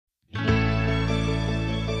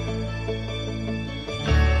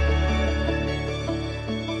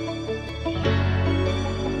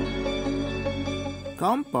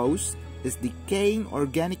Compost is decaying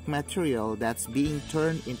organic material that's being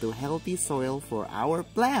turned into healthy soil for our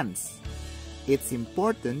plants. It's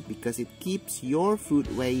important because it keeps your food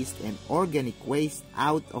waste and organic waste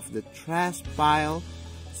out of the trash pile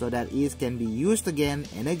so that it can be used again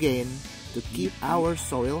and again to keep our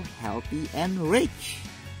soil healthy and rich.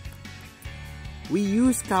 We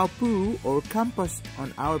use cow poo or compost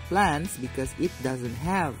on our plants because it doesn't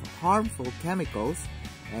have harmful chemicals,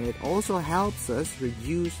 and it also helps us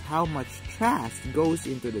reduce how much trash goes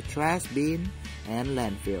into the trash bin and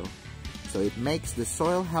landfill. So it makes the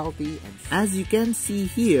soil healthy, and as you can see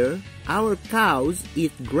here, our cows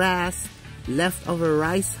eat grass, leftover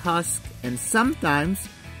rice husk, and sometimes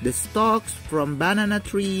the stalks from banana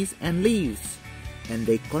trees and leaves, and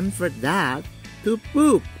they convert that to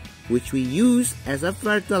poop, which we use as a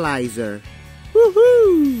fertilizer.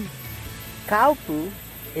 Woohoo! Cow poo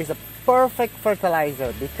is a perfect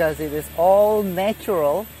fertilizer because it is all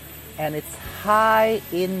natural and it's high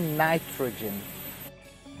in nitrogen.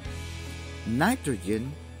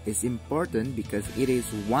 Nitrogen is important because it is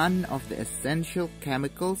one of the essential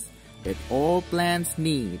chemicals that all plants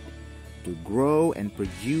need to grow and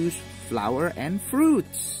produce flower and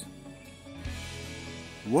fruits.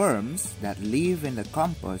 Worms that live in the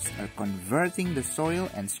compost are converting the soil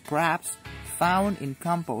and scraps found in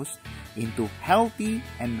compost into healthy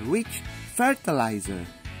and rich fertilizer.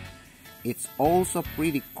 It's also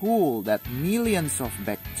pretty cool that millions of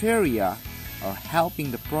bacteria are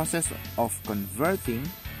helping the process of converting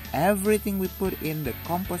everything we put in the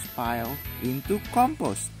compost pile into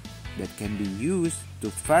compost that can be used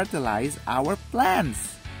to fertilize our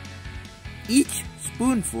plants. Each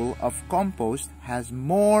spoonful of compost has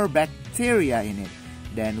more bacteria in it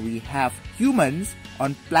than we have humans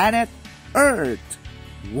on planet Earth.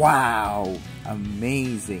 Wow!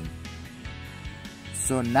 Amazing!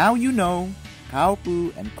 So now you know, cow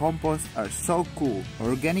poo and compost are so cool,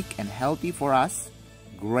 organic and healthy for us,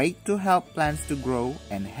 great to help plants to grow,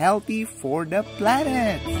 and healthy for the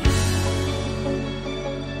planet!